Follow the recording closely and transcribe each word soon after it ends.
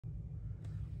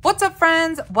What's up,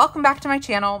 friends? Welcome back to my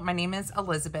channel. My name is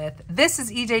Elizabeth. This is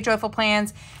EJ Joyful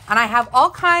Plans, and I have all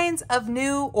kinds of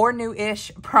new or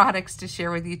new-ish products to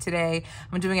share with you today.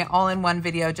 I'm doing it all in one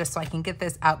video just so I can get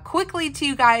this out quickly to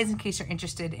you guys in case you're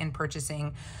interested in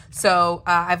purchasing. So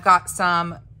I've got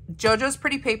some JoJo's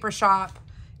Pretty Paper Shop,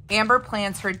 Amber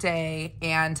Plans Her Day,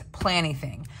 and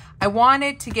Planything. I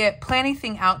wanted to get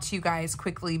Planything out to you guys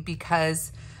quickly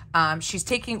because she's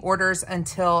taking orders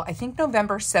until I think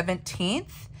November 17th.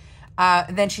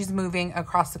 Then she's moving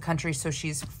across the country, so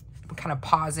she's kind of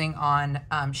pausing on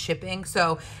shipping.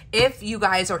 So if you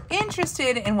guys are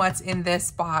interested in what's in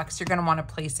this box, you're going to want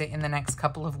to place it in the next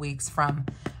couple of weeks from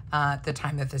the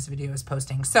time that this video is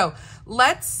posting. So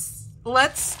let's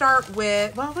start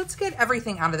with, well, let's get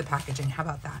everything out of the packaging. How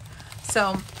about that?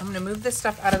 So I'm going to move this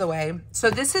stuff out of the way. So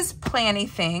this is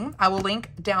Planything. I will link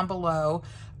down below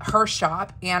her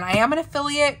shop, and I am an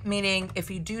affiliate, meaning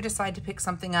if you do decide to pick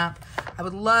something up, I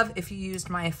would love if you used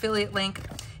my affiliate link.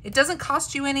 It doesn't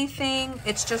cost you anything.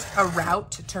 It's just a route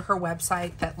to her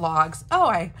website that logs, oh,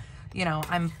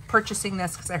 I'm purchasing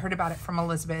this because I heard about it from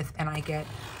Elizabeth, and I get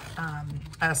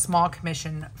a small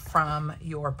commission from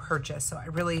your purchase. So I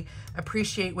really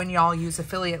appreciate when y'all use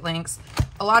affiliate links.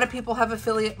 A lot of people have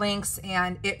affiliate links,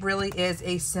 and it really is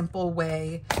a simple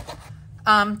way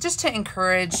just to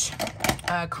encourage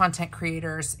content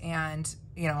creators, and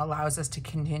allows us to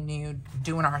continue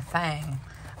doing our thing.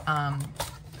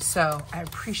 So I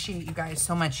appreciate you guys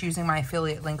so much using my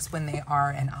affiliate links when they are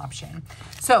an option.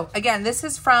 So again, this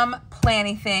is from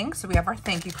Planything. So we have our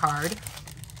thank you card.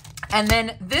 And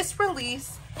then this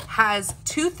release has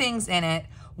two things in it.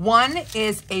 One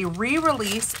is a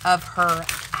re-release of her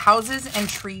Houses and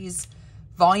Trees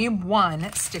Volume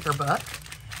 1 sticker book.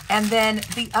 And then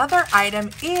the other item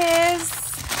is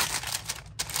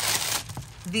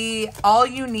the All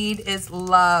You Need Is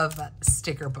Love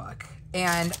sticker book.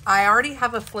 And I already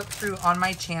have a flip through on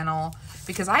my channel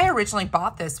because I originally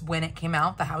bought this when it came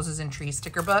out, the Houses and Trees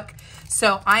sticker book.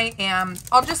 So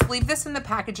I'll just leave this in the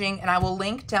packaging, and I will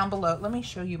link down below. Let me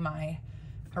show you my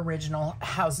original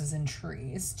Houses and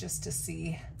Trees just to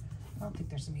see. I don't think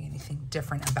there's gonna be anything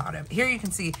different about it. Here you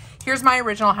can see, here's my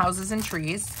original Houses and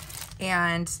Trees.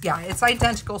 And yeah, it's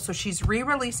identical. So she's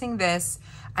re-releasing this.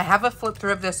 I have a flip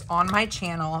through of this on my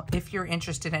channel if you're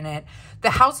interested in it. The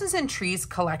Houses and Trees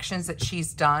collections that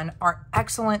she's done are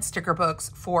excellent sticker books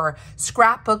for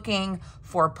scrapbooking,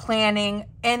 for planning,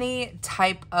 any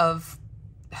type of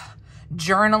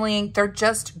journaling. They're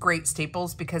just great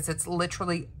staples because it's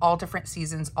literally all different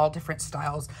seasons, all different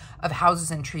styles of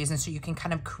houses and trees. And so you can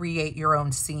kind of create your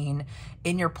own scene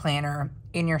in your planner,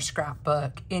 in your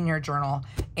scrapbook, in your journal,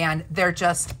 and they're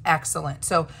just excellent.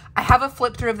 So I have a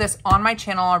flip through of this on my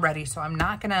channel already, so I'm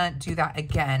not gonna do that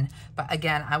again. But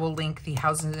again, I will link the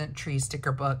Houses and Trees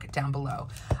sticker book down below.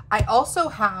 I also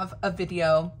have a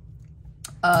video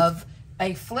of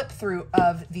a flip through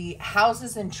of the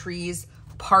Houses and Trees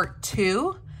Part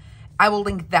 2. I will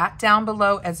link that down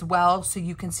below as well so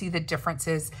you can see the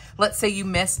differences. Let's say you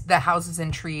missed the Houses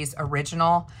and Trees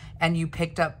original and you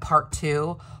picked up Part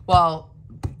 2. Well,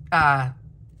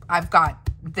 I've got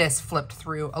this flipped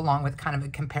through along with kind of a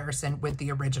comparison with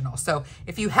the original. So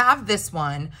if you have this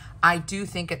one, I do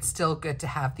think it's still good to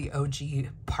have the OG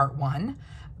Part 1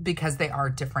 because they are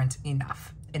different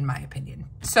enough, in my opinion.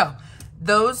 So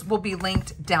those will be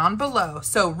linked down below.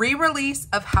 So re-release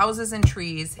of Houses and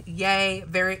Trees. Yay,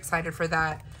 very excited for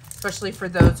that, especially for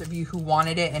those of you who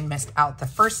wanted it and missed out the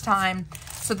first time.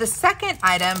 So the second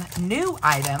item, new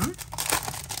item,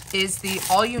 is the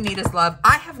All You Need Is Love.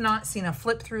 I have not seen a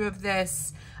flip through of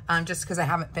this just because I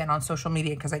haven't been on social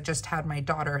media because I just had my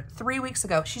daughter 3 weeks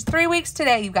ago. She's 3 weeks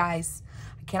today, you guys.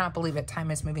 I cannot believe it. Time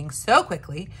is moving so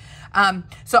quickly.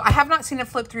 So I have not seen a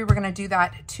flip through. We're going to do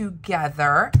that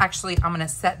together. Actually, I'm going to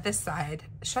set this side.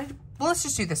 Well, let's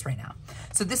just do this right now.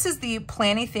 So this is the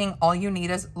Planything All You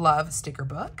Need Is Love sticker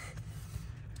book.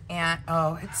 And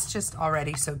oh, it's just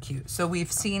already so cute. So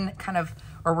we've seen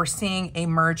we're seeing a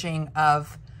merging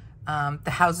of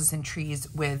the Houses and Trees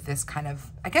with this kind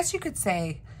of, I guess you could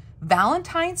say,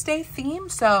 Valentine's Day theme.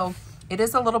 So it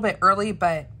is a little bit early,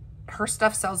 but her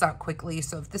stuff sells out quickly.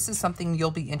 So if this is something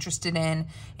you'll be interested in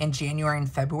January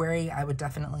and February, I would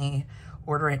definitely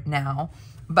order it now.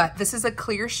 But this is a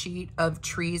clear sheet of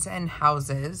trees and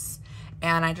houses.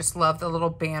 And I just love the little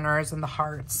banners and the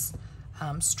hearts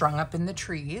strung up in the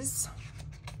trees.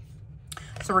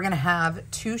 So we're gonna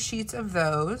have 2 sheets of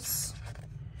those.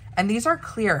 And these are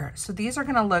clear. So these are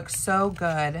gonna look so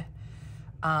good.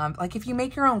 Like if you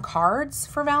make your own cards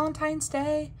for Valentine's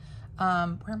Day.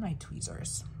 Where are my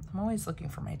tweezers? I'm always looking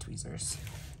for my tweezers.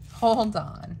 Hold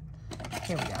on.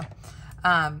 Here we go.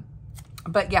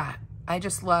 But yeah, I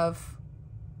just love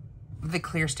the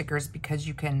clear stickers because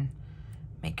you can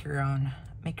make your own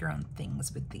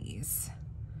things with these,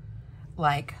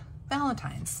 like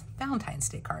Valentine's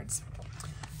Day cards.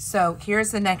 So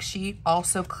here's the next sheet,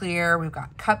 also clear. We've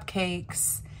got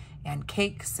cupcakes and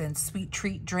cakes and sweet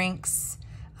treat drinks,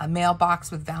 a mailbox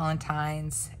with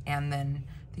Valentine's, and then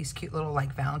these cute little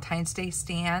like Valentine's Day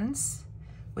stands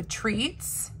with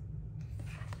treats.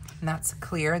 And that's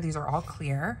clear. These are all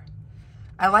clear.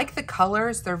 I like the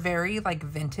colors. They're very like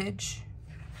vintage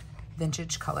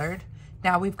colored.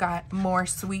 Now we've got more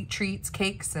sweet treats,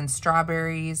 cakes and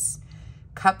strawberries,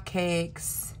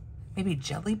 cupcakes, maybe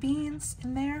jelly beans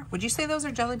in there. Would you say those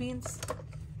are jelly beans?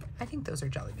 I think those are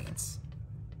jelly beans.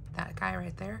 That guy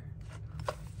right there.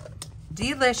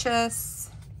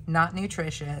 Delicious, not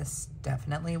nutritious.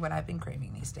 Definitely what I've been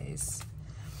craving these days.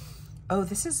 Oh,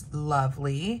 this is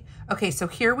lovely. Okay, so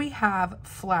here we have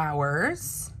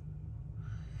flowers.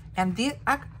 And the,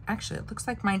 actually, it looks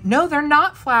like mine. No, they're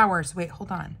not flowers. Wait,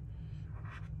 hold on.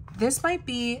 This might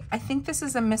be, I think this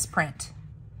is a misprint.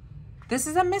 This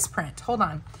is a misprint. Hold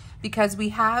on. Because we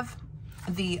have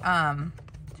the,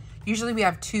 usually we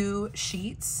have 2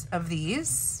 sheets of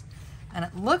these. And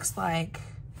it looks like,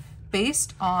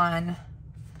 based on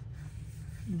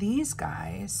these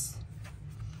guys,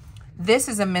 this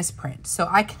is a misprint. So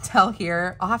I can tell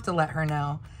here, I'll have to let her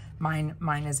know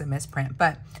mine is a misprint.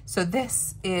 But so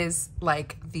this is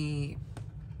like the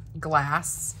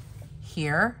glass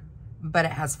here, but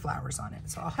it has flowers on it.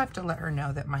 So I'll have to let her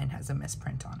know that mine has a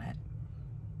misprint on it.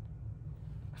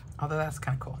 Although that's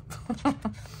kind of cool.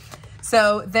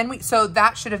 So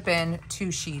that should have been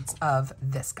 2 sheets of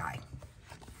this guy.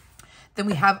 Then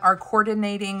we have our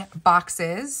coordinating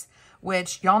boxes,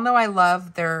 which y'all know I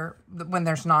love when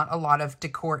there's not a lot of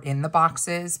decor in the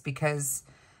boxes, because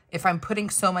if I'm putting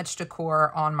so much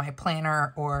decor on my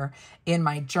planner or in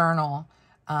my journal,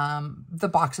 the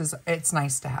boxes, it's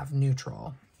nice to have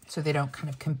neutral so they don't kind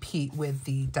of compete with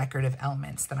the decorative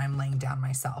elements that I'm laying down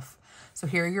myself. So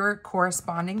here are your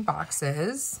corresponding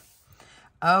boxes.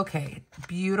 Okay,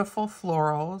 beautiful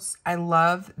florals. I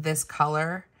love this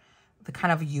color, the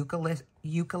kind of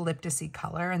eucalyptus-y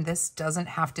color, and this doesn't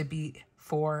have to be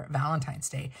for Valentine's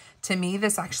Day. To me,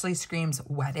 this actually screams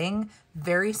wedding,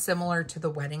 very similar to the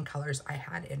wedding colors I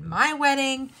had in my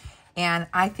wedding, and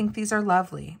I think these are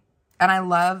lovely. And I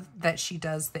love that she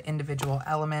does the individual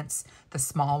elements, the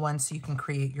small ones, so you can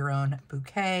create your own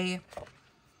bouquet.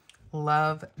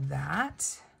 Love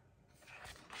that.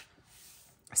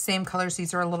 Same colors.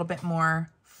 These are a little bit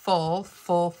more full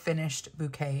finished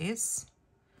bouquets.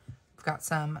 We've got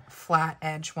some flat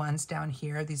edge ones down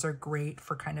here. These are great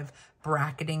for kind of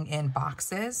bracketing in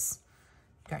boxes.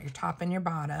 Got your top and your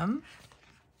bottom.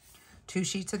 2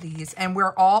 sheets of these. And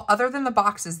we're all, other than the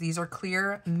boxes, these are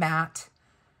clear matte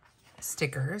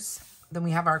stickers. Then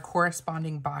we have our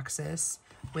corresponding boxes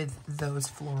with those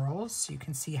florals. So you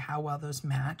can see how well those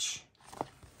match.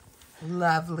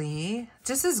 Lovely.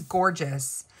 This is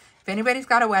gorgeous. If anybody's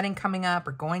got a wedding coming up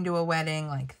or going to a wedding,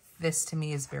 like this to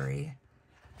me is very,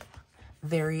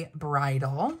 very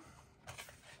bridal.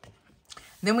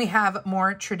 Then we have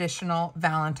more traditional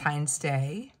Valentine's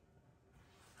Day.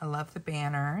 I love the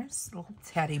banners. Little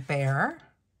teddy bear.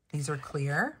 These are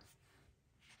clear.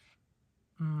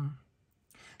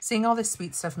 Seeing all this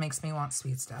sweet stuff makes me want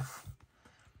sweet stuff.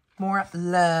 More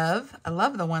love. I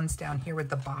love the ones down here with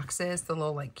the boxes, the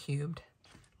little like cubed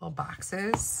little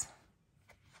boxes.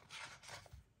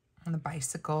 And the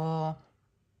bicycle.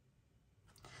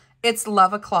 It's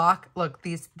love o'clock. Look,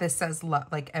 this says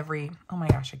love, like every, oh my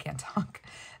gosh, I can't talk.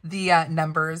 The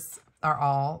numbers are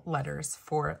all letters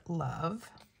for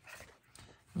love.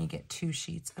 And you get 2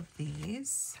 sheets of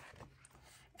these.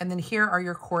 And then here are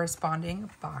your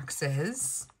corresponding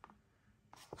boxes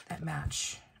that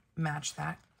match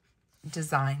that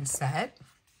design set.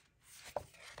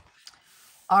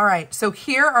 All right, so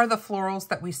here are the florals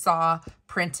that we saw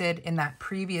printed in that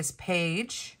previous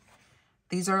page.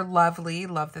 These are lovely.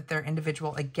 Love that they're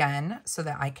individual again so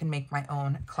that I can make my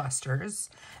own clusters.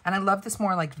 And I love this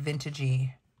more like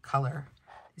vintagey color.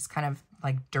 These kind of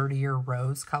like dirtier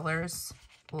rose colors.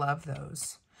 Love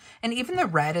those. And even the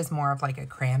red is more of like a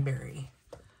cranberry,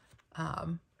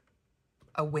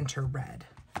 a winter red,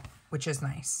 which is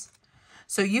nice.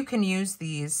 So you can use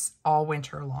these all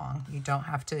winter long. You don't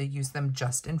have to use them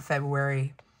just in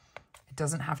February. It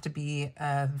doesn't have to be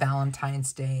a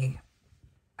Valentine's Day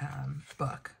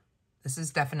book. This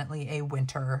is definitely a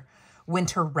winter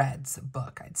reds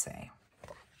book, I'd say.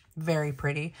 Very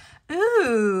pretty.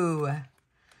 Ooh,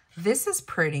 this is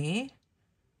pretty.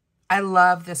 I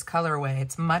love this colorway.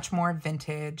 It's much more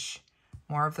vintage,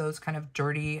 More of those kind of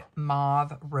dirty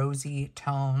mauve, rosy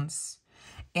tones.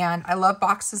 And I love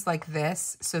boxes like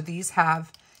this. So these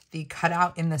have the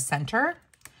cutout in the center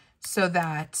so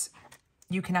that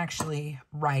you can actually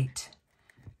write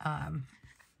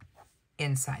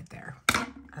inside there.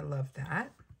 I love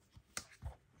that.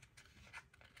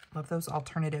 Love those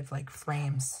alternative like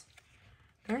frames.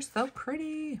 They're so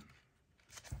pretty.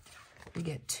 We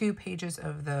get 2 pages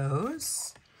of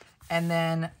those. And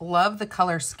then love the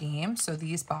color scheme. So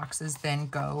these boxes then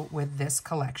go with this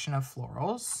collection of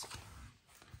florals.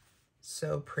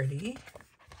 So pretty.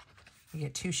 We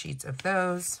get 2 sheets of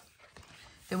those.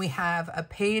 Then we have a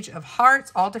page of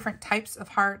hearts, all different types of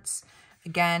hearts.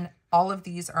 Again, all of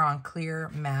these are on clear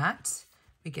matte.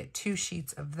 We get 2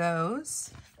 sheets of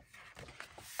those.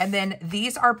 And then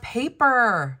these are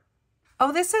paper.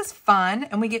 Oh, this is fun.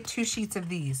 And we get 2 sheets of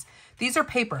these. These are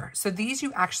paper. So these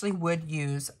you actually would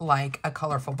use like a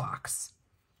colorful box.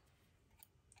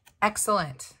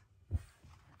 Excellent.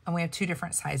 And we have 2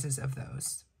 different sizes of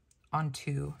those on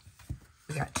 2.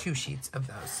 We got 2 sheets of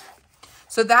those.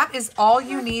 So that is All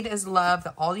You Need Is Love.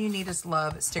 The All You Need Is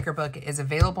Love sticker book is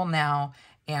available now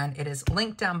and it is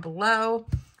linked down below.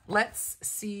 Let's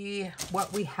see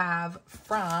what we have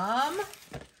from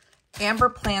Amber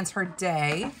Plans Her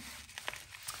Day.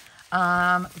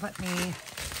 Let me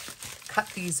cut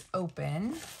these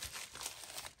open.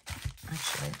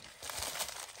 Actually,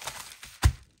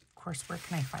 of course, where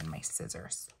can I find my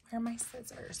scissors? Where are my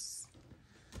scissors?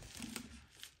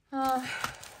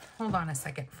 Hold on a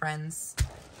second, friends.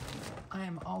 I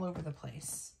am all over the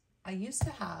place. I used to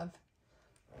have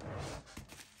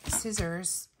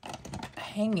scissors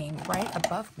hanging right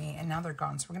above me, and now they're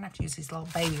gone. So we're gonna have to use these little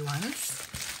baby ones.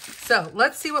 So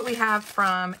let's see what we have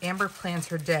from Amber Plans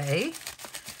Her Day.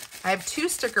 I have 2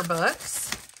 sticker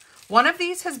books. One of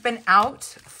these has been out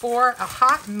for a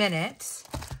hot minute.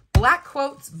 Black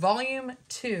Quotes Volume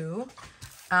 2.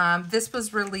 This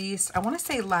was released, I want to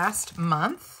say last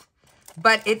month,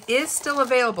 but it is still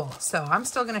available. So I'm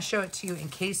still going to show it to you in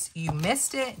case you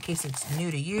missed it, in case it's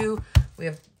new to you. We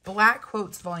have Black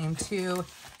Quotes Volume 2.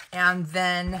 And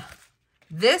then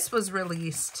this was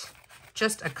released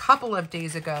just a couple of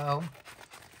days ago.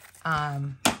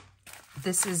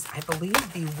 This is, I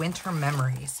believe, the Winter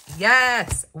Memories.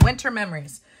 Yes, Winter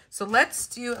Memories. So let's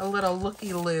do a little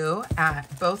looky-loo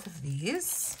at both of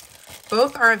these.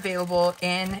 Both are available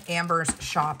in Amber's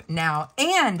shop now.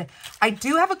 And I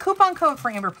do have a coupon code for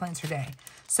Amber Plans Her Day.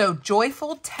 So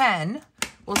Joyful10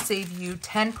 will save you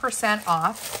 10%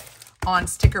 off on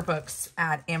sticker books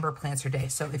at Amber Plans Her Day.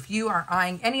 So if you are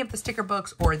eyeing any of the sticker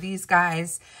books or these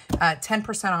guys,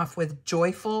 10% off with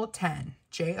Joyful10,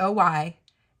 Joyful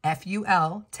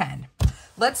 10.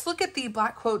 Let's look at the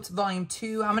Black Quotes Volume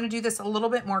 2. I'm going to do this a little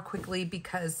bit more quickly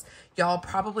because y'all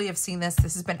probably have seen this.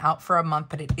 This has been out for a month,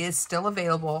 but it is still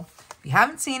available. If you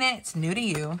haven't seen it, it's new to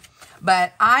you.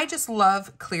 But I just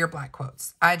love clear black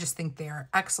quotes. I just think they are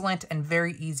excellent and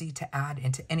very easy to add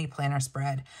into any planner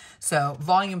spread. So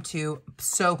Volume 2,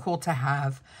 so cool to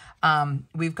have.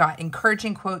 We've got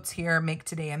encouraging quotes here. Make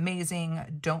today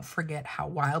amazing. Don't forget how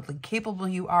wildly capable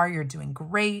you are. You're doing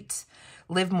great.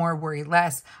 Live more, worry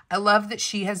less. I love that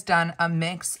she has done a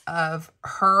mix of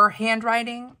her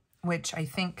handwriting, which I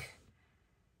think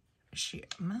she,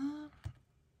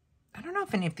 I don't know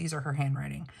if any of these are her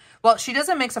handwriting. Well, she does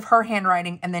a mix of her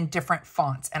handwriting and then different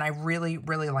fonts. And I really,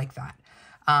 really like that.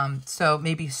 So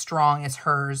maybe strong is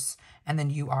hers and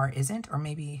then you are isn't, or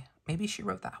maybe she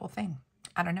wrote that whole thing.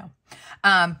 I don't know.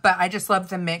 But I just love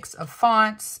the mix of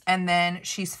fonts. And then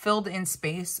she's filled in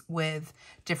space with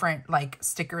different like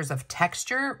stickers of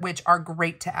texture, which are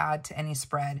great to add to any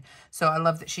spread. So I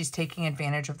love that she's taking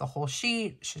advantage of the whole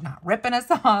sheet. She's not ripping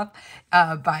us off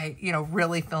by, you know,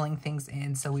 really filling things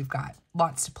in. So we've got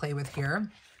lots to play with here.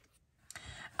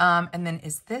 And then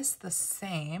is this the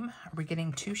same? Are we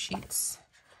getting 2 sheets?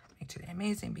 Make today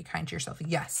amazing. Be kind to yourself.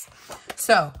 Yes.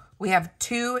 So we have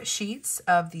 2 sheets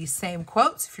of the same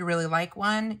quotes. If you really like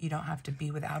one, you don't have to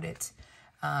be without it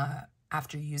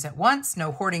after you use it once.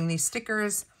 No hoarding these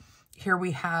stickers. Here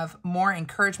we have more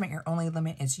encouragement. Your only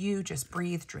limit is you. Just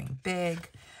breathe, dream big.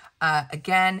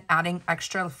 Again, adding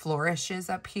extra flourishes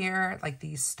up here, like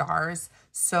these stars.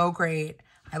 So great.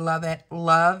 I love it.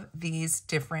 Love these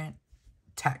different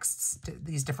texts,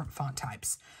 these different font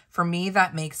types. For me,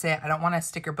 that makes it, I don't want a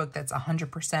sticker book that's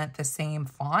 100% the same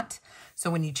font. So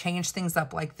when you change things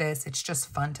up like this, it's just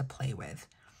fun to play with.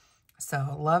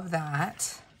 So love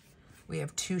that. We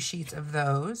have 2 sheets of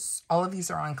those. All of these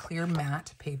are on clear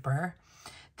matte paper.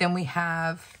 Then we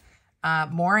have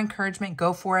more encouragement.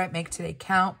 Go for it. Make today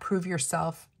count. Prove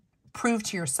yourself. Prove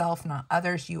to yourself, not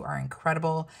others, you are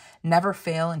incredible. Never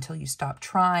fail until you stop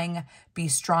trying. Be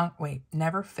strong. Wait,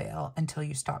 never fail until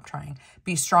you stop trying.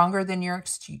 Be stronger than your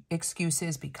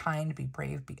excuses. Be kind, be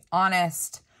brave, be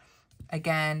honest.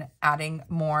 Again, adding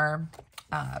more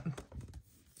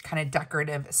kind of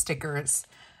decorative stickers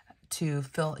to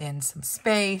fill in some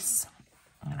space.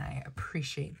 And I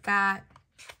appreciate that.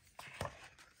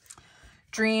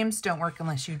 Dreams don't work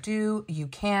unless you do. You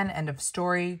can. End of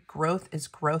story. Growth is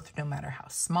growth no matter how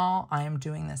small. I am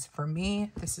doing this for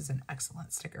me. This is an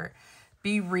excellent sticker.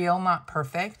 Be real, not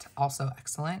perfect. Also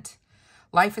excellent.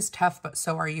 Life is tough, but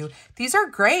so are you. These are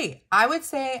great. I would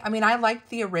say, I mean, I like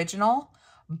the original,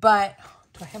 but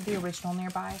do I have the original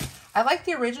nearby? I like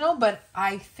the original, but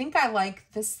I think I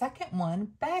like the second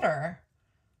one better.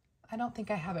 I don't think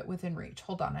I have it within reach.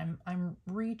 Hold on. I'm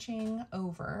reaching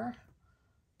over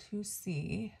to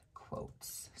see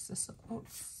quotes. Is this a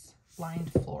quotes?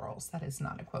 Lined florals. That is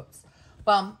not a quotes.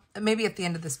 Well, maybe at the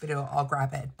end of this video, I'll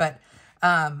grab it. But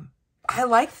I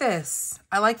like this.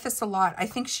 I like this a lot. I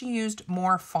think she used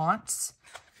more fonts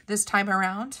this time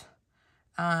around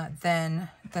than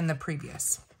the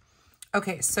previous.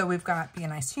 Okay, so we've got be a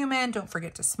nice human. Don't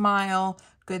forget to smile.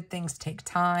 Good things take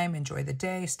time. Enjoy the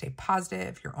day. Stay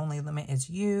positive. Your only limit is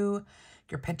you.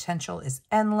 Your potential is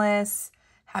endless.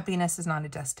 Happiness is not a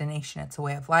destination, it's a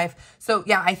way of life. So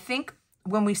yeah, I think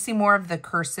when we see more of the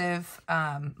cursive,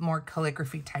 more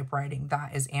calligraphy type writing,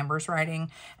 that is Amber's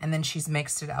writing. And then she's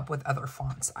mixed it up with other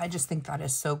fonts. I just think that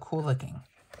is so cool looking.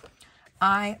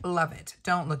 I love it.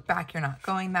 Don't look back. You're not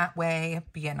going that way.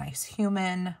 Be a nice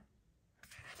human.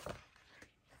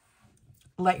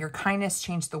 Let your kindness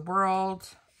change the world.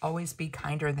 Always be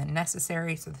kinder than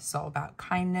necessary. So this is all about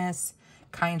kindness.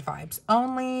 Kind vibes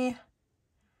only.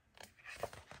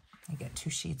 I get 2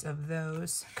 sheets of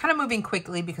those. Kind of moving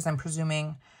quickly because I'm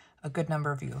presuming a good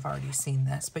number of you have already seen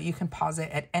this, but you can pause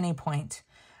it at any point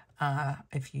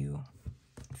if you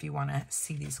want to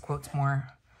see these quotes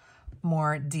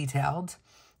more detailed.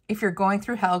 If you're going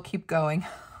through hell, keep going.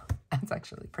 That's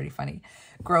actually pretty funny.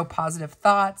 Grow positive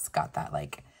thoughts. Got that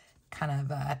like kind of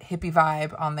hippie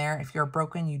vibe on there. If you're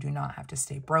broken, you do not have to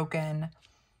stay broken.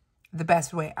 The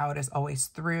best way out is always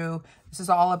through. This is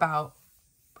all about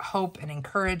hope and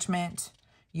encouragement.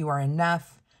 You are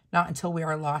enough. Not until we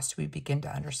are lost do we begin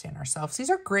to understand ourselves. These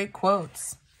are great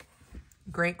quotes.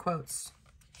 Great quotes.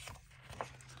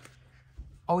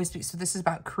 Always be. So this is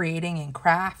about creating and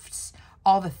crafts.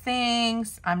 All the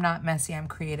things. I'm not messy. I'm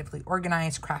creatively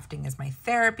organized. Crafting is my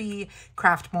therapy.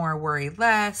 Craft more, worry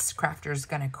less. Crafter's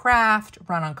gonna craft.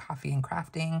 Run on coffee and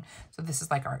crafting. So this is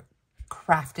like our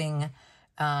crafting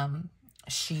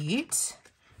sheet.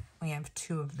 We have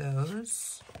 2 of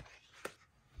those.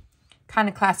 Kind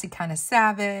of classy, kind of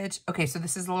savage. Okay, so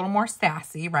this is a little more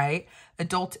sassy, right?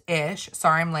 Adult-ish.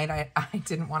 Sorry I'm late. I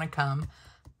didn't want to come.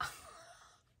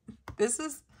 This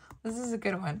is a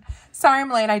good one. Sorry I'm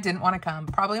late. I didn't want to come.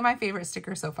 Probably my favorite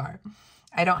sticker so far.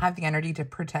 I don't have the energy to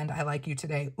pretend I like you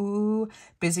today. Ooh,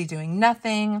 busy doing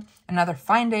nothing. Another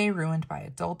fine day ruined by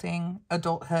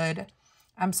adulthood.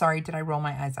 I'm sorry, did I roll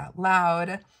my eyes out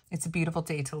loud? It's a beautiful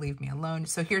day to leave me alone.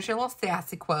 So here's your little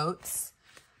sassy quotes.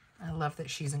 I love that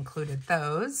she's included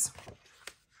those.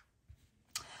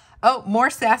 Oh, more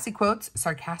sassy quotes.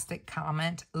 Sarcastic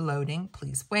comment, loading,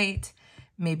 please wait.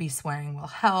 Maybe swearing will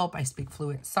help. I speak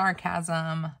fluent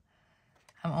sarcasm.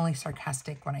 I'm only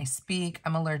sarcastic when I speak.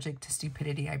 I'm allergic to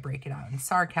stupidity. I break it out in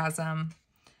sarcasm.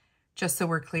 Just so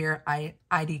we're clear,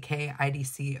 IDK,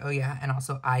 IDC, oh yeah, and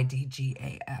also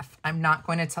IDGAF. I'm not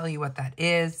going to tell you what that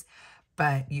is,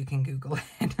 but you can Google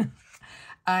it.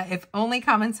 If only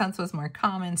common sense was more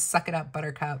common, suck it up,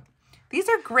 buttercup. These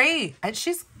are great.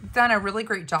 She's done a really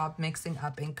great job mixing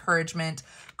up encouragement,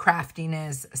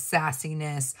 craftiness,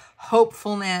 sassiness,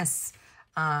 hopefulness.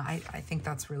 I think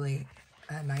that's really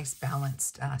a nice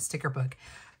balanced sticker book.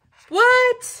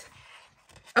 What?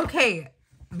 Okay.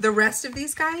 The rest of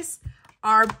these guys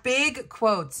are big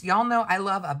quotes. Y'all know I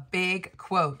love a big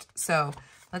quote. So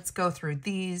let's go through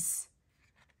these.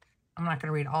 I'm not going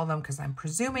to read all of them because I'm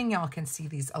presuming y'all can see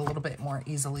these a little bit more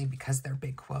easily because they're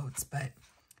big quotes. But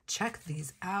check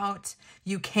these out.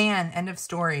 You can. End of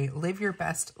story. Live your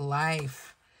best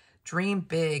life. Dream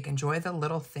big. Enjoy the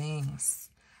little things.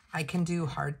 I can do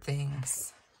hard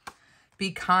things.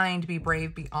 Be kind. Be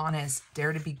brave. Be honest.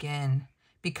 Dare to begin.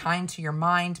 Be kind to your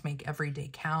mind. Make every day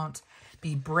count.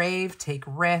 Be brave. Take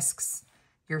risks.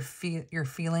 Your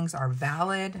feelings are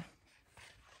valid.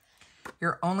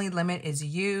 Your only limit is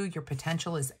you. Your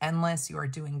potential is endless. You are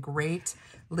doing great.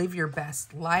 Live your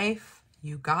best life.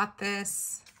 You got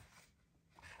this.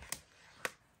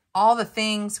 all the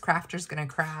things crafter's gonna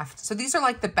craft. So these are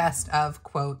like the best of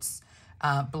quotes,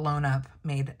 blown up,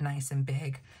 made nice and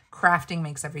big. Crafting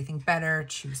makes everything better.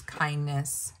 Choose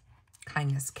kindness.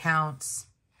 Kindness counts.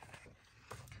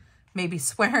 Maybe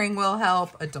swearing will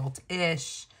help.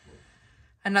 Adult-ish.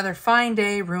 Another fine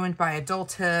day ruined by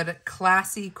adulthood.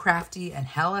 Classy, crafty, and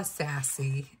hella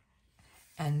sassy.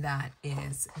 And that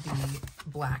is the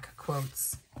Black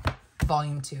Quotes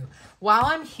Volume 2. While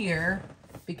I'm here,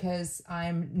 because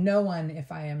I'm no one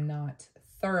if I am not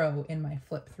thorough in my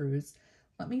flip throughs,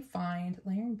 let me find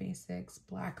Layering Basics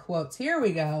Black Quotes. Here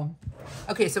we go.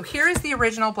 Okay, so here is the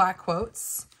original Black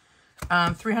Quotes.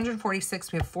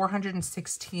 346, we have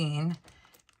 416.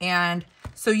 And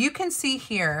so you can see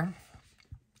here,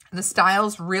 the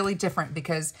style's really different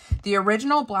because the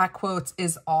original Black Quotes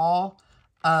is all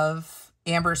of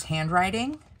Amber's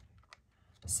handwriting.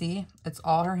 See, it's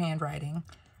all her handwriting.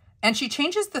 And she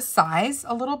changes the size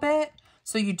a little bit.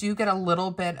 So you do get a little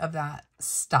bit of that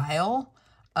style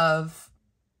of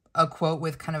a quote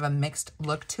with kind of a mixed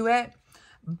look to it.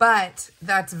 But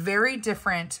that's very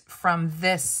different from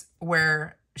this,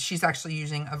 where she's actually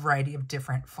using a variety of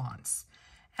different fonts.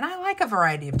 And I like a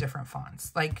variety of different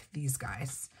fonts, like these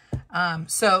guys.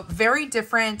 So very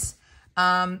different,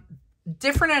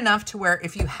 different enough to where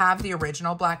if you have the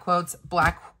original Black Quotes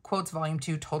Volume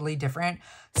 2, totally different.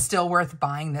 Still worth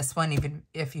buying this one, even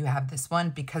if you have this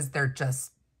one, because they're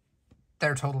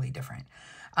totally different.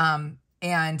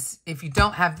 And if you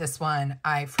don't have this one,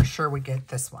 I for sure would get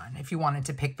this one. If you wanted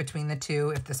to pick between the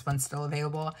two, if this one's still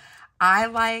available. I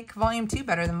like Volume 2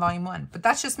 better than Volume 1, but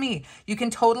that's just me. You can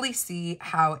totally see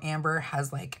how Amber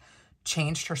has like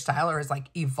changed her style, or is like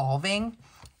evolving,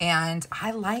 and I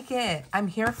like it. I'm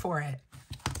here for it.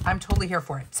 I'm totally here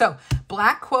for it. So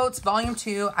Black Quotes Volume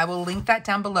 2, I will link that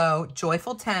down below.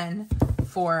 Joyful 10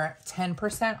 for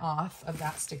 10% off of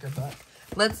that sticker book.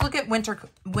 Let's look at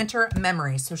winter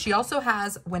memories. So she also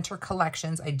has winter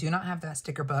collections. I do not have that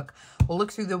sticker book. We'll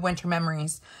look through the winter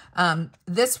memories.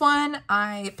 This one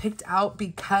I picked out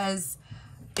because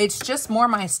it's just more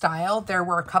my style. There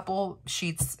were a couple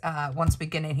sheets, once we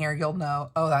get in here, you'll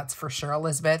know, oh, that's for sure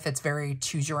Elizabeth. It's very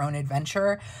choose your own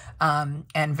adventure, and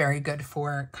very good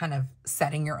for kind of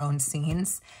setting your own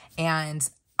scenes. And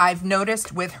I've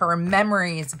noticed with her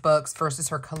memories books versus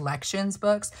her collections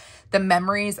books, the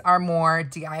memories are more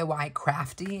DIY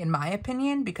crafty, in my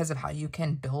opinion, because of how you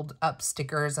can build up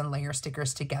stickers and layer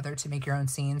stickers together to make your own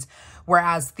scenes.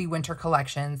 Whereas the winter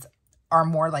collections are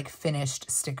more like finished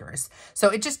stickers. So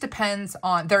it just depends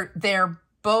on, they're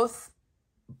both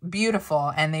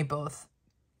beautiful, and they both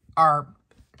are,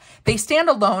 they stand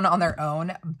alone on their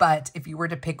own. But if you were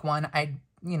to pick one, I'd,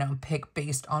 pick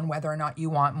based on whether or not you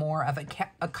want more of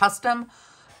a custom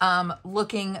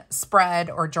looking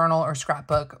spread or journal or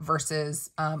scrapbook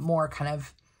versus more kind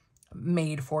of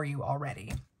made for you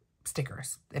already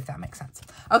stickers, if that makes sense.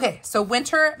 Okay, so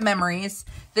winter memories.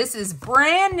 This is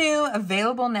brand new,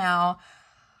 available now.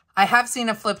 I have seen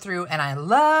a flip through and I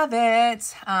love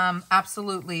it.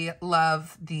 Absolutely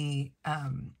love the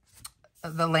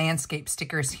landscape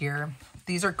stickers here.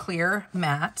 These are clear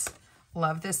matte.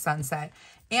 Love this sunset.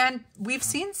 And we've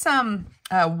seen some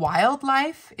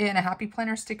wildlife in a Happy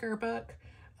Planner sticker book.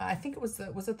 I think it was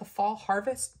it the Fall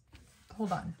Harvest?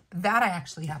 Hold on. That I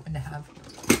actually happen to have.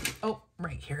 Oh,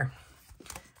 right here.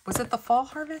 Was it the Fall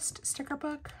Harvest sticker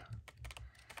book?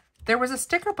 There was a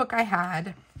sticker book I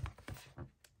had.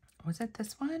 Was it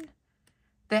this one?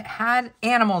 That had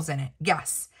animals in it.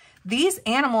 Yes. These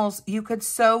animals you could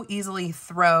so easily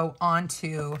throw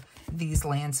onto these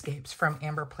landscapes from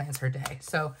Amber Plans Her Day.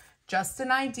 So just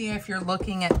an idea if you're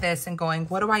looking at this and going,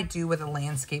 what do I do with a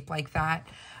landscape like that?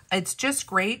 It's just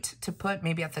great to put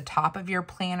maybe at the top of your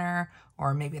planner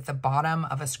or maybe at the bottom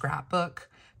of a scrapbook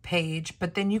page,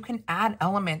 but then you can add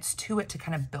elements to it to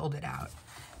kind of build it out.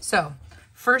 So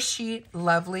first sheet,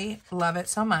 lovely, love it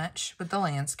so much with the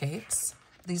landscapes.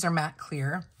 These are matte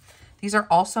clear. These are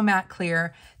also matte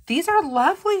clear. These are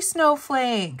lovely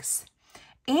snowflakes,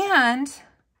 and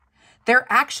they're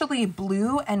actually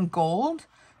blue and gold.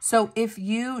 So if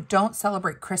you don't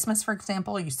celebrate Christmas, for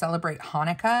example, you celebrate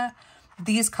Hanukkah,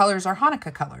 these colors are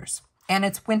Hanukkah colors, and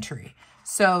it's wintry.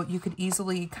 So you could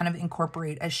easily kind of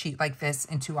incorporate a sheet like this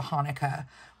into a Hanukkah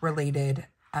related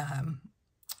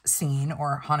scene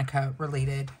or Hanukkah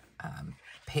related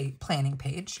planning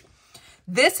page.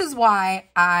 This is why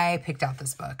I picked out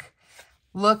this book.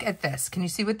 Look at this. Can you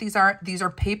see what these are? These are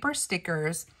paper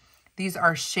stickers. These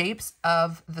are shapes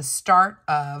of the start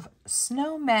of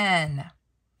snowmen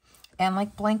and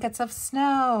like blankets of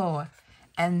snow.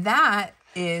 And that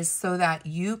is so that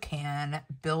you can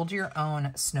build your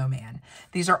own snowman.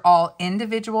 These are all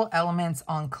individual elements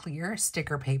on clear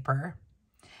sticker paper,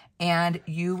 and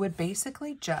you would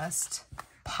basically just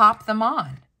pop them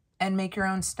on and make your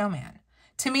own snowman.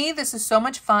 To me, this is so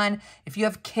much fun. If you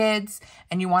have kids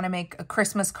and you want to make a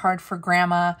Christmas card for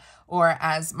grandma, or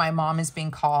as my mom is being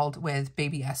called with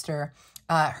baby Esther,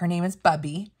 her name is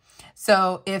Bubby.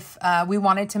 So if we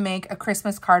wanted to make a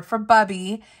Christmas card for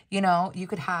Bubby, you know, you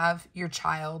could have your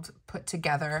child put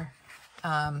together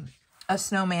a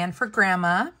snowman for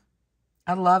grandma.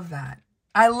 I love that.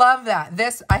 I love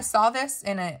that. I saw this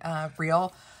in a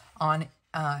reel on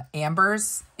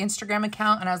Amber's Instagram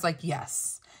account, and I was like,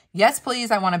 yes. Yes,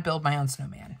 please. I want to build my own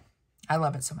snowman. I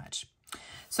love it so much.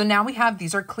 So now we have,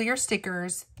 these are clear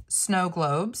stickers, snow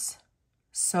globes.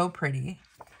 So pretty.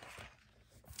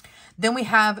 Then we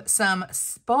have some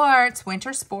sports,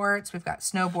 winter sports. We've got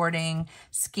snowboarding,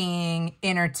 skiing,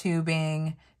 inner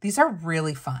tubing. These are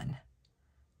really fun.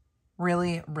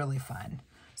 Really, really fun.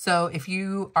 So if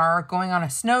you are going on a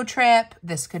snow trip,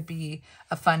 this could be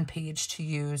a fun page to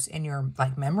use in your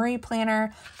like memory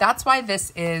planner. That's why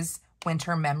this is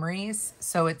winter memories.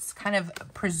 So it's kind of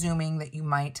presuming that you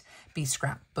might be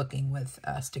scrapbooking with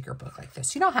a sticker book like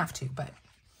this. You don't have to, but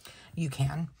you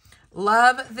can.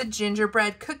 Love the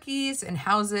gingerbread cookies and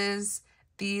houses.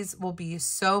 These will be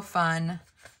so fun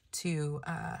to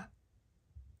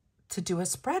do a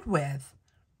spread with.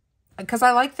 Because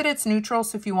I like that it's neutral.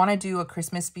 So if you want to do a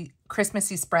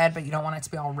Christmassy spread, but you don't want it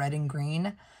to be all red and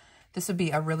green, this would be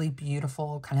a really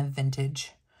beautiful kind of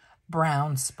vintage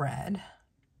brown spread.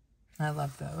 I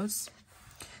love those.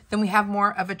 Then we have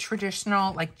more of a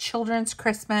traditional like children's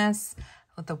Christmas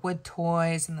with the wood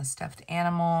toys and the stuffed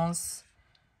animals.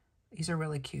 These are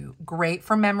really cute. Great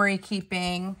for memory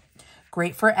keeping.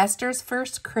 Great for Esther's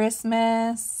first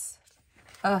Christmas.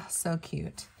 Oh, so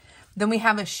cute. Then we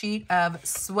have a sheet of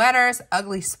sweaters,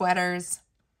 ugly sweaters.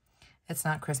 It's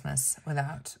not Christmas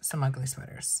without some ugly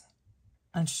sweaters.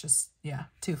 It's just, yeah,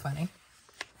 too funny.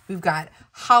 We've got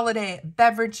holiday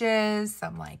beverages,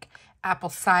 some like apple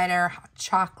cider, hot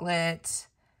chocolate.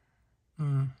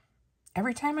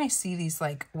 Every time I see these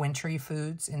like wintry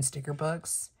foods in sticker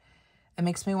books, it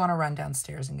makes me want to run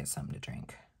downstairs and get something to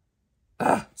drink.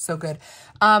 Ugh, so good.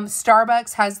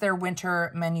 Starbucks has their winter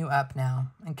menu up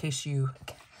now. In case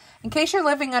you're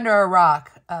living under a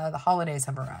rock, the holidays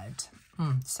have arrived.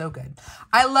 So good.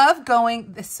 I love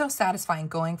going, it's so satisfying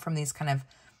going from these kind of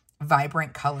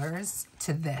vibrant colors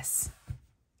to this.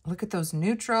 Look at those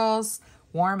neutrals,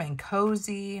 warm and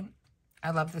cozy.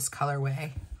 I love this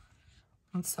colorway.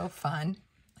 It's so fun.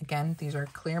 Again, these are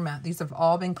clear matte. These have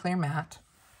all been clear matte.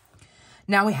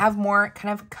 Now we have more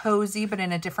kind of cozy, but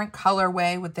in a different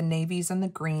colorway with the navies and the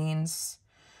greens.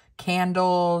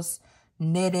 Candles,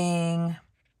 knitting.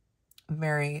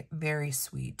 Very, very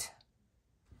sweet.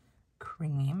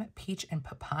 Cream, peach and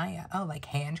papaya. Oh, like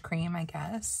hand cream, I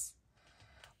guess.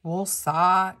 Wool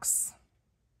socks.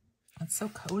 That's so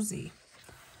cozy.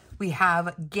 We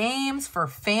have games for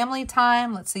family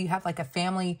time. Let's say you have like a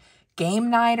family game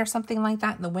night or something like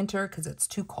that in the winter because it's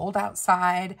too cold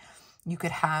outside. You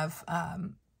could have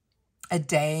a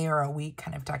day or a week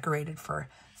kind of decorated for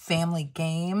family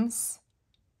games.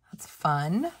 That's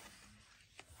fun.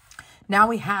 Now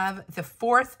we have the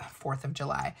 4th of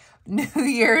July, New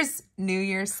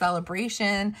Year's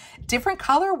celebration. Different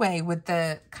colorway with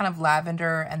the kind of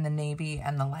lavender and the navy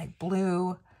and the light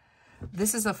blue.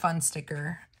 This is a fun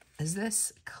sticker. Is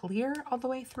this clear all the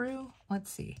way through?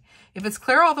 Let's see. If it's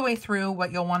clear all the way through,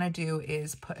 what you'll want to do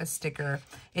is put a sticker.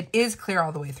 It is clear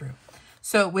all the way through.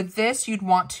 So with this, you'd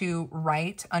want to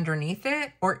write underneath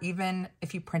it, or even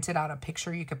if you printed out a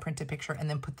picture, you could print a picture and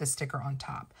then put the sticker on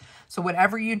top. So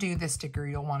whatever you do, this sticker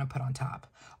you'll want to put on top.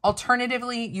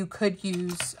 Alternatively, you could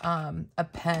use a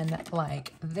pen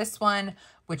like this one,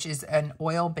 which is an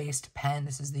oil-based pen.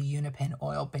 This is the Unipen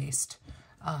oil-based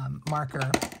marker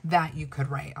that you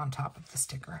could write on top of the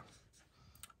sticker.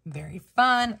 Very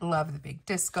fun. Love the big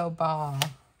disco ball.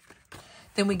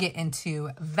 Then we get into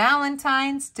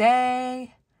Valentine's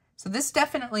Day. So this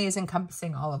definitely is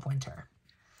encompassing all of winter.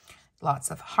 Lots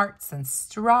of hearts and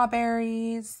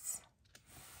strawberries.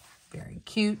 Very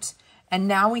cute. And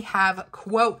now we have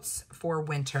quotes for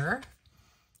winter.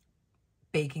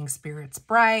 Baking spirits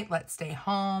bright. Let's stay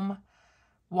home.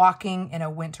 Walking in a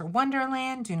winter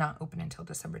wonderland. Do not open until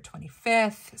December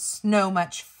 25th. Snow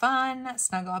much fun.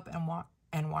 Snuggle up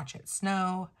and watch it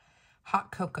snow.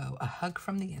 Hot cocoa, a hug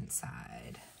from the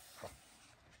inside.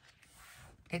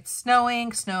 It's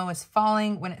snowing. Snow is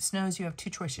falling. When it snows, you have two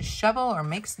choices: shovel or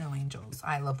make snow angels.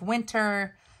 I love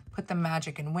winter. Put the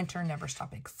magic in winter. Never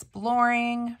stop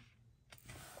exploring.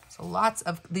 So lots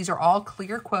of, these are all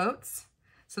clear quotes.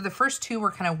 So the first two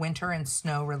were kind of winter and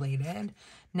snow related.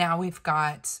 Now we've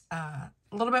got a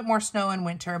little bit more snow and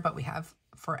winter, but we have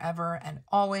forever and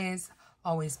always,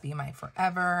 always be my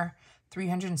forever.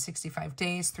 365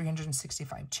 days,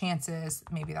 365 chances.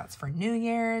 Maybe that's for New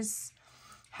Year's.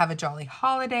 Have a jolly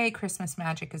holiday. Christmas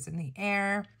magic is in the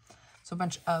air. So a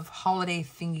bunch of holiday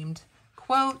themed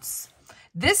quotes.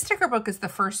 This sticker book is the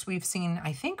first we've seen,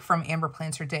 I think, from Amber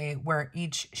Plans Her Day, where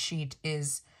each sheet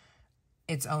is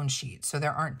its own sheet. So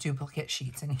there aren't duplicate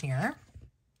sheets in here.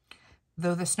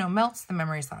 Though the snow melts, the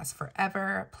memories last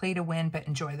forever. Play to win, but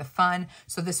enjoy the fun.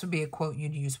 So this would be a quote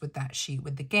you'd use with that sheet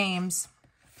with the games.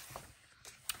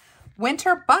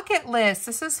 Winter bucket list.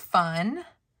 This is fun.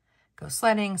 Go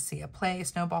sledding, see a play,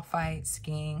 snowball fight,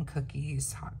 skiing,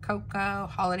 cookies, hot cocoa,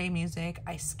 holiday music,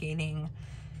 ice skating,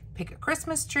 pick a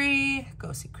Christmas tree,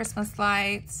 go see Christmas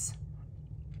lights.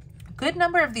 A good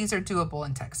number of these are doable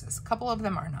in Texas. A couple of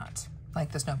them are not,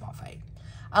 like the snowball fight,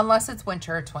 unless it's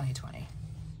winter 2020.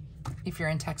 If you're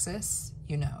in Texas,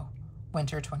 you know,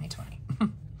 winter 2020.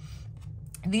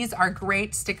 These are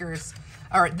great stickers,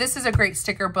 or this is a great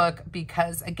sticker book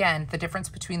because, again, the difference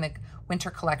between the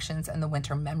winter collections and the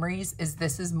winter memories is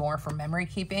this is more for memory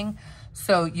keeping.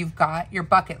 So you've got your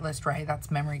bucket list, right?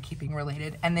 That's memory keeping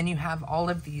related. And then you have all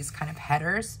of these kind of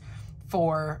headers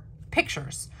for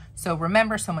pictures. So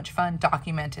remember, so much fun,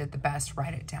 documented, the best,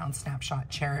 write it down, snapshot,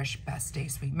 cherish, best day,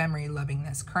 sweet memory, loving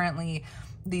this currently.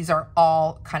 These are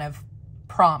all kind of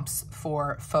prompts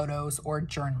for photos or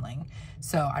journaling.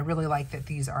 So I really like that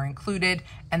these are included.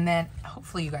 And then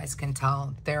hopefully you guys can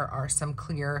tell there are some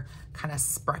clear kind of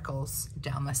sprinkles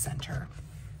down the center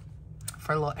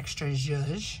for a little extra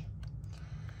zhuzh.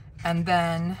 And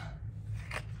then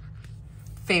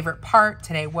favorite part,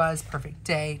 today was perfect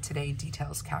day. Today,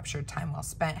 details captured, time well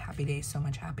spent, happy day, so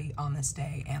much happy on this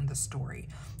day, and the story.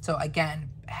 So again,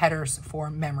 headers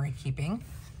for memory keeping.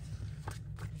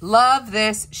 Love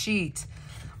this sheet.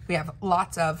 We have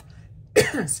lots of,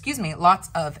 excuse me, lots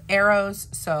of arrows.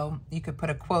 So you could put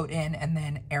a quote in and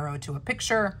then arrow to a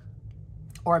picture,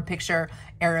 or a picture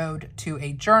arrowed to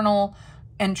a journal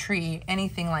entry,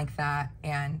 anything like that.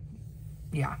 And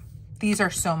yeah, these are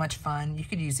so much fun. You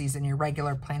could use these in your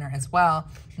regular planner as well,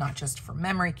 not just for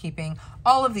memory keeping.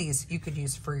 All of these you could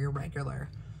use for your regular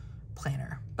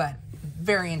planner, but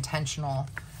very intentional.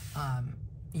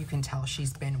 You can tell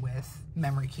she's been with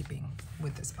memory keeping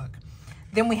with this book.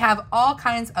 Then we have all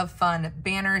kinds of fun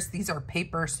banners. These are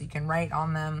paper, so you can write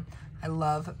on them. I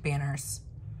love banners.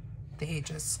 They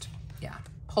just, yeah,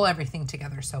 pull everything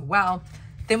together so well.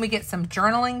 Then we get some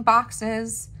journaling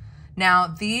boxes. Now,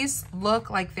 these look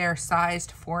like they're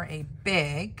sized for a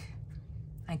big.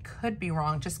 I could be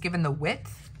wrong, just given the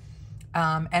width.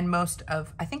 And most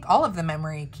of, I think all of the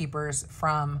memory keepers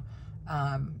from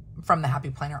the Happy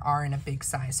Planner are in a big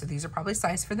size. So these are probably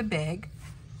sized for the big.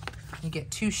 You get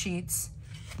 2 sheets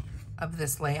of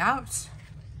this layout.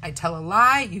 I tell a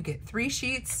lie, you get 3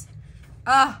 sheets.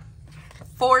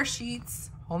 4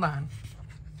 sheets, hold on.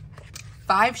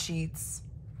 5 sheets.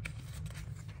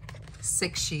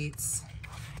 6 sheets.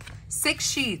 6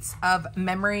 sheets of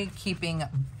memory keeping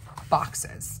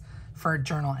boxes for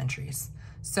journal entries.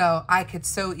 So I could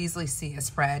so easily see a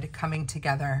spread coming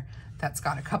together that's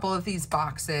got a couple of these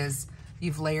boxes.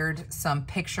 You've layered some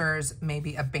pictures,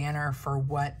 maybe a banner for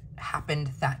what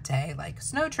happened that day, like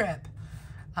snow trip.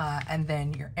 And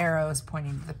then your arrows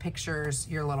pointing to the pictures,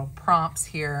 your little prompts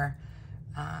here.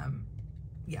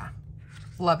 Yeah,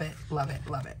 love it, love it,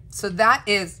 love it. So that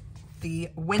is the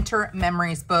Winter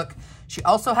Memories book. She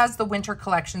also has the Winter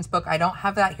Collections book. I don't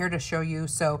have that here to show you,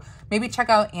 so maybe check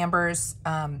out Amber's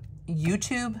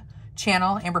YouTube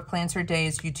channel, Amber Plans Her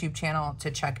Day's YouTube channel,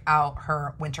 to check out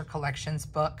her Winter Collections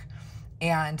book.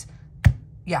 And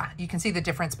yeah, you can see the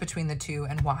difference between the two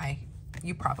and why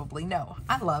you probably know.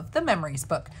 I love the Memories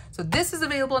book. So this is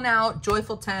available now.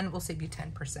 Joyful 10 will save you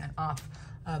 10% off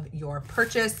of your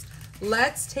purchase.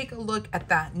 Let's take a look at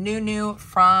that new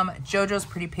from JoJo's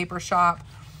Pretty Paper Shop.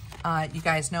 You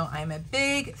guys know I'm a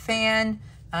big fan.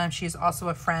 She's also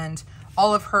a friend.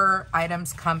 All of her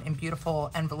items come in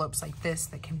beautiful envelopes like this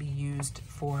that can be used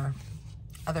for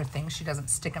other things. She doesn't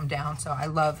stick them down. So I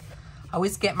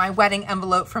always get my wedding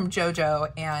envelope from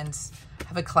JoJo and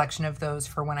have a collection of those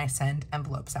for when I send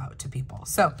envelopes out to people.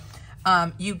 So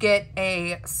you get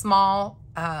a small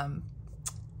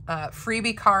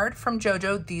freebie card from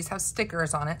JoJo. These have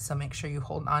stickers on it, so make sure you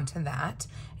hold on to that.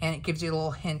 And it gives you a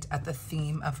little hint at the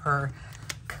theme of her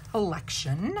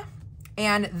collection.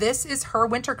 And this is her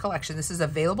winter collection. This is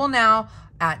available now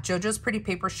at JoJo's Pretty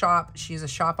Paper Shop. She's a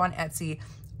shop on Etsy.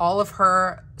 all of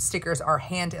her stickers are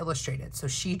hand illustrated. So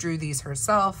she drew these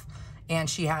herself, and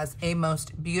she has a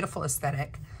most beautiful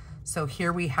aesthetic. So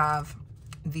here we have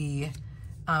the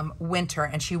winter,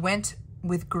 and she went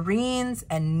with greens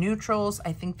and neutrals.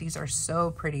 I think these are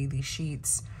so pretty, these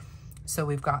sheets. So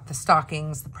we've got the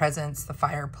stockings, the presents, the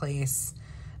fireplace,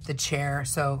 the chair.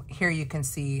 So here you can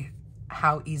see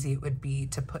how easy it would be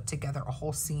to put together a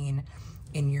whole scene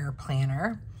in your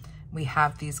planner. We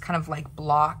have these kind of like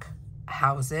block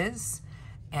houses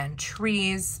and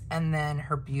trees, and then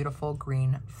her beautiful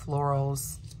green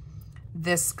florals.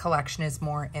 This collection is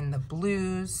more in the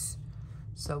blues.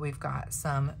 So we've got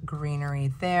some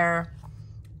greenery there.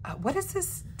 What is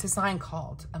this design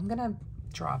called? I'm gonna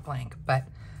draw a blank, but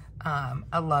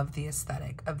I love the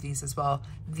aesthetic of these as well.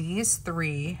 These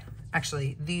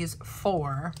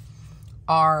four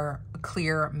are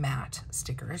clear matte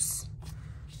stickers.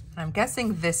 And I'm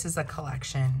guessing this is a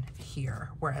collection here,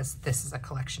 whereas this is a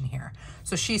collection here.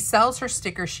 So she sells her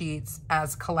sticker sheets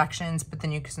as collections, but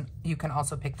then you can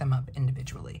also pick them up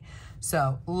individually.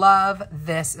 So love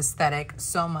this aesthetic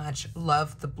so much.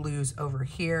 Love the blues over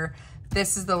here.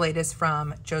 This is the latest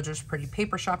from JoJo's Pretty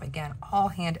Paper Shop. Again, all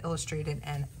hand illustrated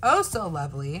and oh so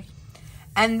lovely.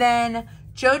 And then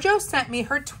JoJo sent me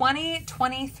her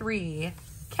 2023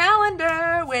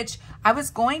 calendar, which I was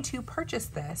going to purchase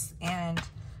this, and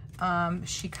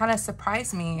she kind of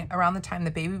surprised me around the time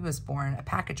the baby was born. A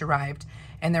package arrived,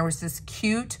 and there was this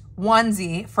cute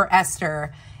onesie for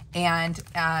Esther, and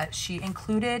she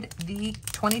included the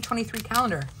 2023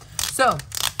 calendar. So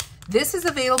this is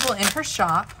available in her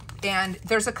shop, and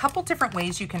there's a couple different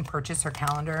ways you can purchase her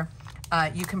calendar.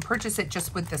 You can purchase it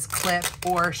just with this clip,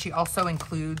 or she also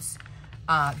includes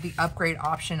the upgrade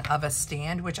option of a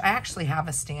stand, which I actually have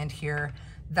a stand here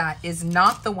that is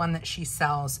not the one that she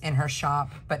sells in her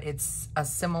shop, but it's a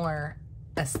similar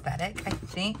aesthetic. I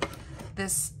think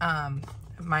this,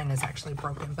 mine is actually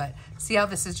broken, but see how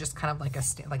this is just kind of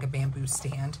like a bamboo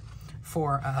stand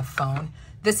for a phone.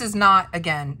 This is not,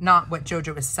 again, not what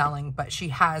JoJo is selling, but she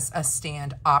has a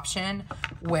stand option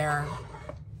where,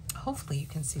 hopefully you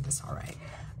can see this all right,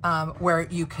 where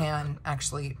you can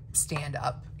actually stand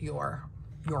up your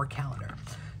calendar.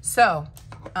 So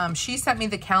she sent me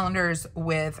the calendars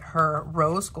with her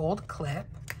rose gold clip,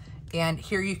 and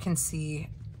here you can see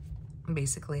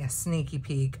basically a sneaky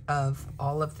peek of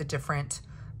all of the different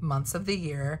months of the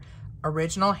year.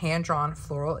 Original hand-drawn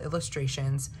floral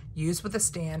illustrations used with a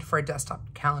stand for a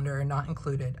desktop calendar, not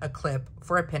included, a clip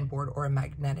for a pin board, or a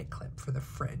magnetic clip for the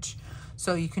fridge.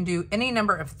 So you can do any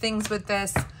number of things with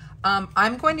this.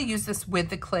 I'm going to use this with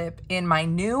the clip in my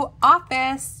new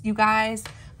office, you guys.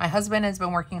 My husband has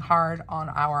been working hard on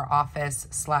our office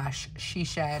 / she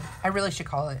shed. I really should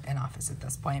call it an office at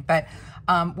this point, but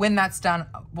when that's done,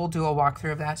 we'll do a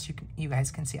walkthrough of that so you guys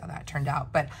can see how that turned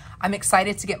out. But I'm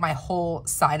excited to get my whole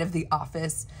side of the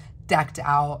office decked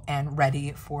out and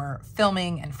ready for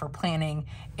filming and for planning.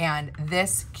 And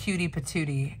this cutie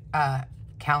patootie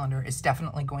calendar is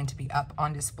definitely going to be up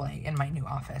on display in my new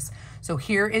office. So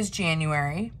here is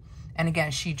January. And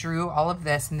again, she drew all of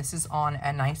this, and this is on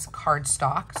a nice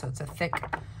cardstock. So it's a thick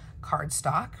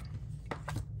cardstock.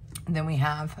 And then we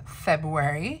have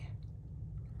February.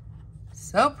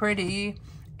 So pretty.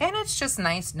 And it's just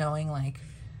nice knowing, like,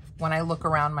 when I look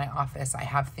around my office, I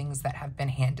have things that have been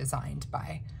hand designed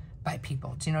by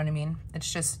people. Do you know what I mean?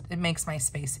 It's just, it makes my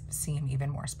space seem even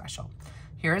more special.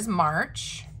 Here is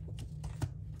March.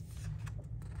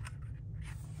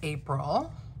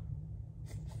 April.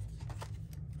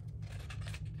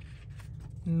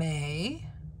 May,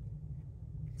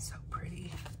 so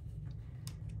pretty.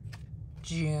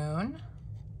 June,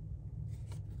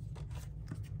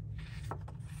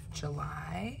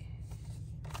 July,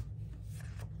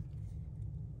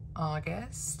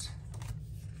 August,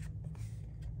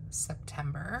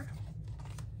 September.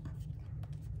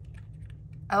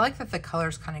 I like that the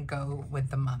colors kind of go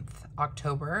with the month.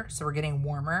 October, so we're getting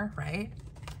warmer, right?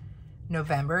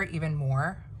 November, even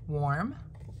more warm.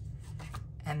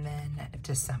 And then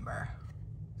December,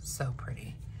 so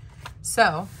pretty.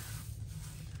 So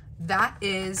that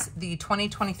is the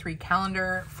 2023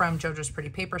 calendar from JoJo's Pretty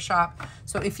Paper Shop.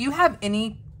 So if you have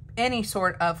any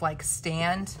sort of like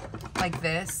stand like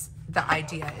this, the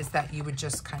idea is that you would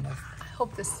just kind of,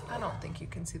 I don't think you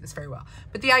can see this very well,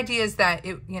 but the idea is that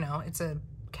it, you know, it's a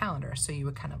calendar, so you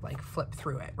would kind of like flip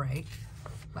through it, right?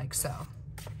 Like so.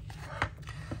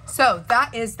 So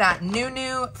that is that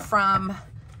new from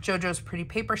JoJo's Pretty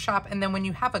Paper Shop. And then when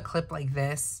you have a clip like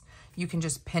this, you can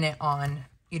just pin it on,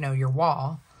 you know, your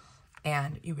wall,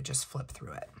 and you would just flip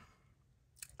through it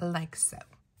like so.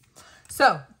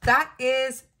 So that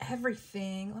is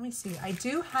everything. Let me see. I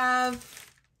do have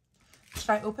should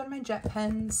I open my jet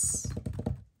pens?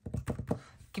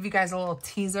 Give you guys a little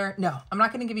teaser. No, I'm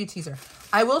not going to give you a teaser.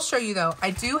 I will show you though.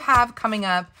 I do have coming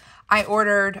up, I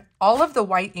ordered all of the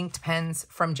white inked pens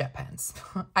from Jet Pens.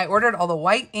 I ordered all the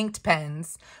white inked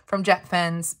pens from Jet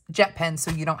Pens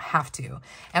so you don't have to.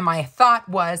 And my thought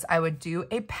was I would do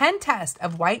a pen test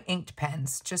of white inked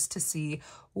pens just to see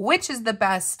which is the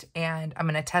best. And I'm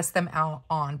going to test them out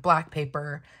on black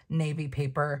paper, navy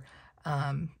paper,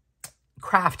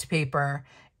 craft paper,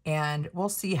 and we'll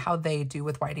see how they do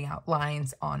with whiting out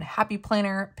lines on Happy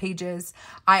Planner pages.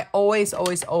 I always,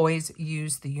 always, always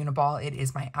use the Uniball. It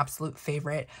is my absolute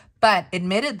favorite, but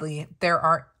admittedly, there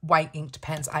are white inked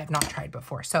pens I have not tried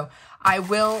before. So I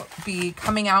will be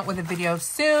coming out with a video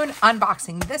soon,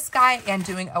 unboxing this guy and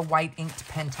doing a white inked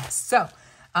pen test. So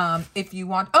if you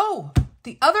want, oh,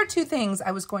 the other two things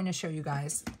I was going to show you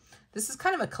guys, this is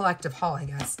kind of a collective haul, I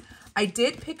guess. I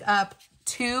did pick up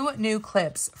 2 new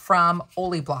clips from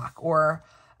Oliblock or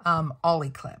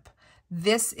Oliclip.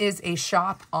 This is a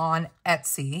shop on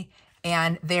Etsy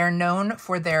and they're known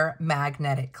for their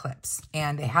magnetic clips.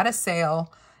 And they had a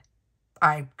sale.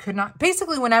 I could not,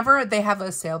 basically whenever they have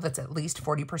a sale that's at least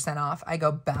 40% off, I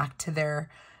go back to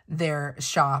their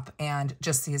shop and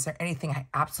just see, is there anything I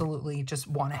absolutely just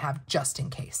want to have just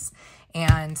in case?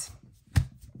 And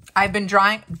I've been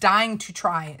dying to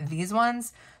try these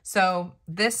ones. So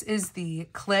this is the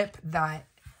clip that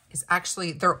is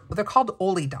actually, they're called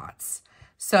Oli dots.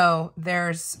 So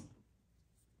there's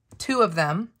 2 of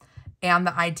them. And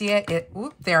the idea,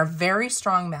 they're very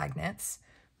strong magnets.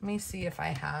 Let me see if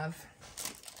I have,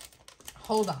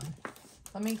 hold on.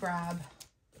 Let me grab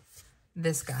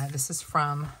this guy. This is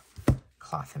from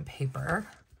Cloth and Paper.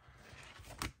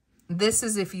 This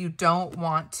is if you don't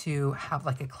want to have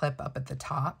like a clip up at the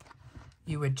top,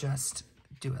 you would just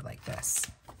do it like this.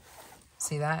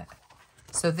 See that?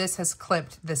 So this has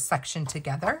clipped this section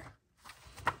together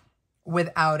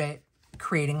without it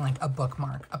creating like a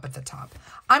bookmark up at the top.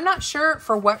 I'm not sure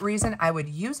for what reason I would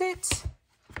use it,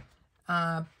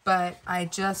 but I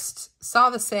just saw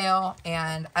the sale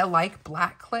and I like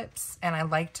black clips and I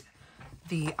liked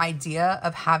the idea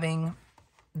of having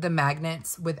the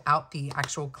magnets without the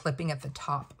actual clipping at the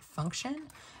top function.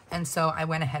 And so I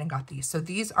went ahead and got these. So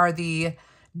these are the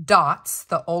dots,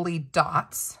 the Oli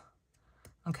dots.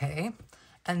 Okay.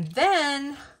 And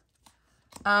then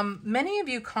many of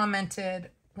you commented,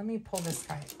 let me pull this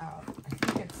guy out.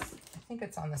 I think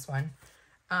it's on this one.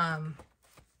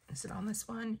 Is it on this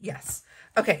one? Yes.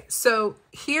 Okay. So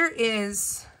here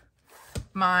is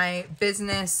my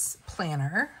business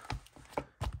planner.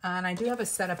 And I do have a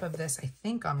setup of this, I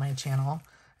think, on my channel,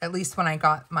 at least when I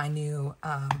got my new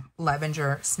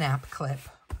Levenger snap clip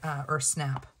or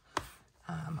snap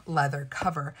leather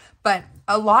cover. But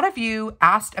a lot of you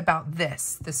asked about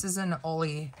this. This is an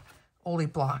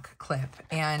Oliblock clip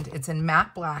and it's in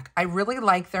matte black. I really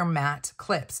like their matte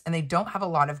clips and they don't have a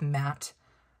lot of matte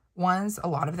ones. A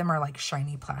lot of them are like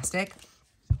shiny plastic.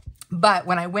 But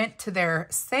when I went to their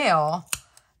sale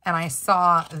and I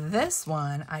saw this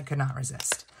one, I could not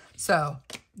resist. So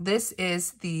this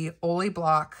is the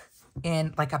Oliblock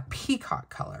in like a peacock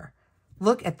color.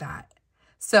 Look at that.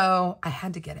 So I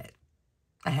had to get it.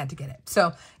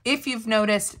 So if you've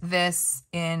noticed this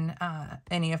in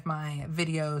any of my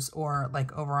videos or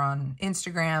like over on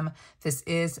Instagram, this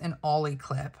is an Ollie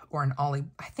clip or an Ollie.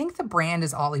 I think the brand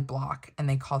is Oliblock and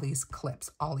they call these clips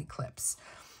Ollie clips.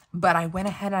 But I went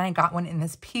ahead and I got one in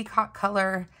this peacock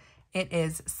color. It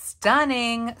is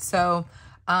stunning. So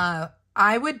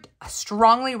I would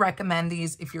strongly recommend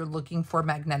these if you're looking for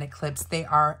magnetic clips. They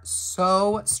are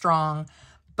so strong.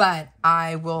 But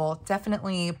I will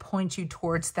definitely point you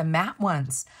towards the matte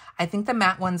ones. I think the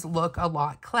matte ones look a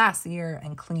lot classier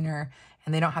and cleaner,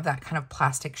 and they don't have that kind of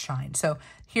plastic shine. So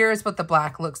here's what the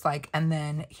black looks like. And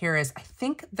then here is, I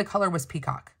think the color was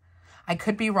peacock. I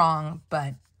could be wrong,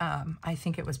 but I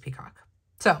think it was peacock.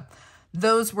 So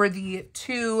those were the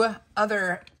 2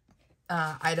 other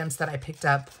items that I picked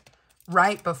up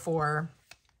right before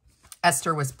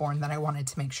Esther was born that I wanted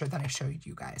to make sure that I showed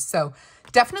you guys. So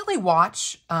definitely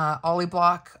watch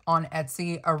Oliblock on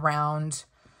Etsy around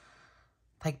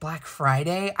like Black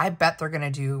Friday. I bet they're going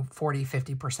to do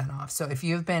 40–50% off. So if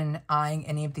you've been eyeing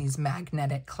any of these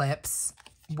magnetic clips,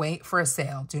 wait for a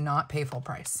sale. Do not pay full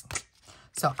price.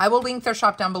 So I will link their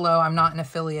shop down below. I'm not an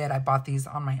affiliate. I bought these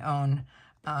on my own.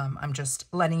 I'm just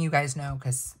letting you guys know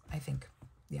because I think,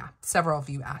 yeah, several of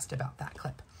you asked about that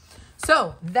clip.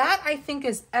 So that I think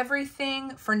is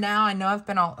everything for now. I know I've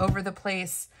been all over the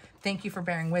place. Thank you for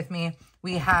bearing with me.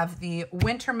 We have the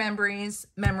Winter Memories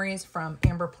from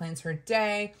Amber Plans Her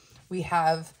Day. We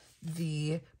have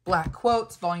the Black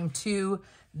Quotes, Volume 2.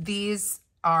 These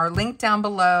are linked down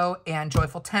below, and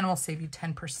Joyful 10 will save you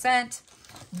 10%.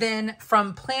 Then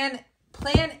from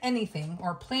Planything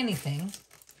or Planything,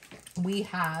 we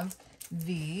have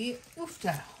the,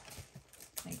 let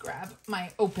me grab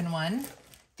my open one,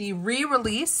 the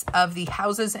re-release of the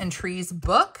Houses and Trees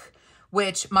book,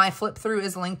 which my flip through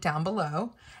is linked down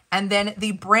below. And then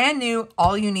the brand new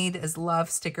All You Need Is Love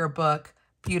sticker book.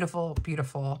 Beautiful,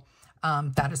 beautiful.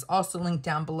 That is also linked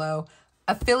down below.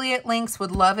 Affiliate links,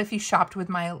 would love if you shopped with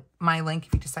my link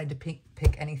if you decide to pick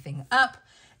anything up.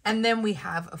 And then we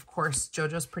have, of course,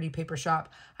 JoJo's Pretty Paper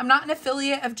Shop. I'm not an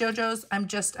affiliate of JoJo's. I'm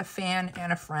just a fan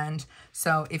and a friend.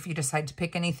 So if you decide to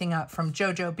pick anything up from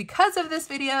JoJo because of this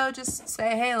video, just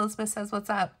say, hey, Elizabeth says what's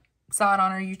up. Saw it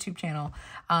on our YouTube channel,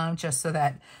 just so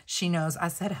that she knows I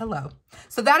said hello.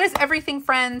 So that is everything,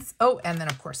 friends. Oh, and then,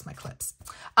 of course, my clips.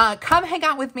 Come hang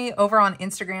out with me over on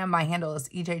Instagram. My handle is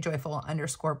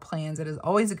ejjoyful_plans. It is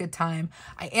always a good time.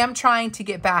 I am trying to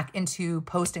get back into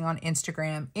posting on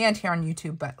Instagram and here on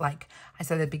YouTube, but like I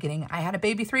said at the beginning, I had a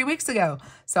baby 3 weeks ago,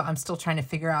 so I'm still trying to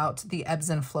figure out the ebbs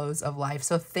and flows of life.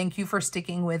 So thank you for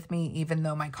sticking with me, even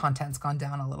though my content's gone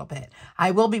down a little bit.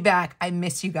 I will be back. I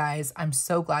miss you guys. I'm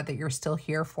so glad that you're still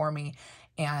here for me,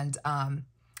 and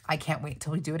I can't wait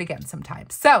till we do it again sometime.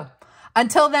 So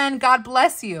until then, God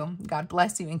bless you. God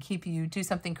bless you and keep you. Do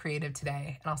something creative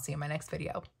today, and I'll see you in my next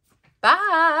video.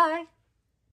 Bye.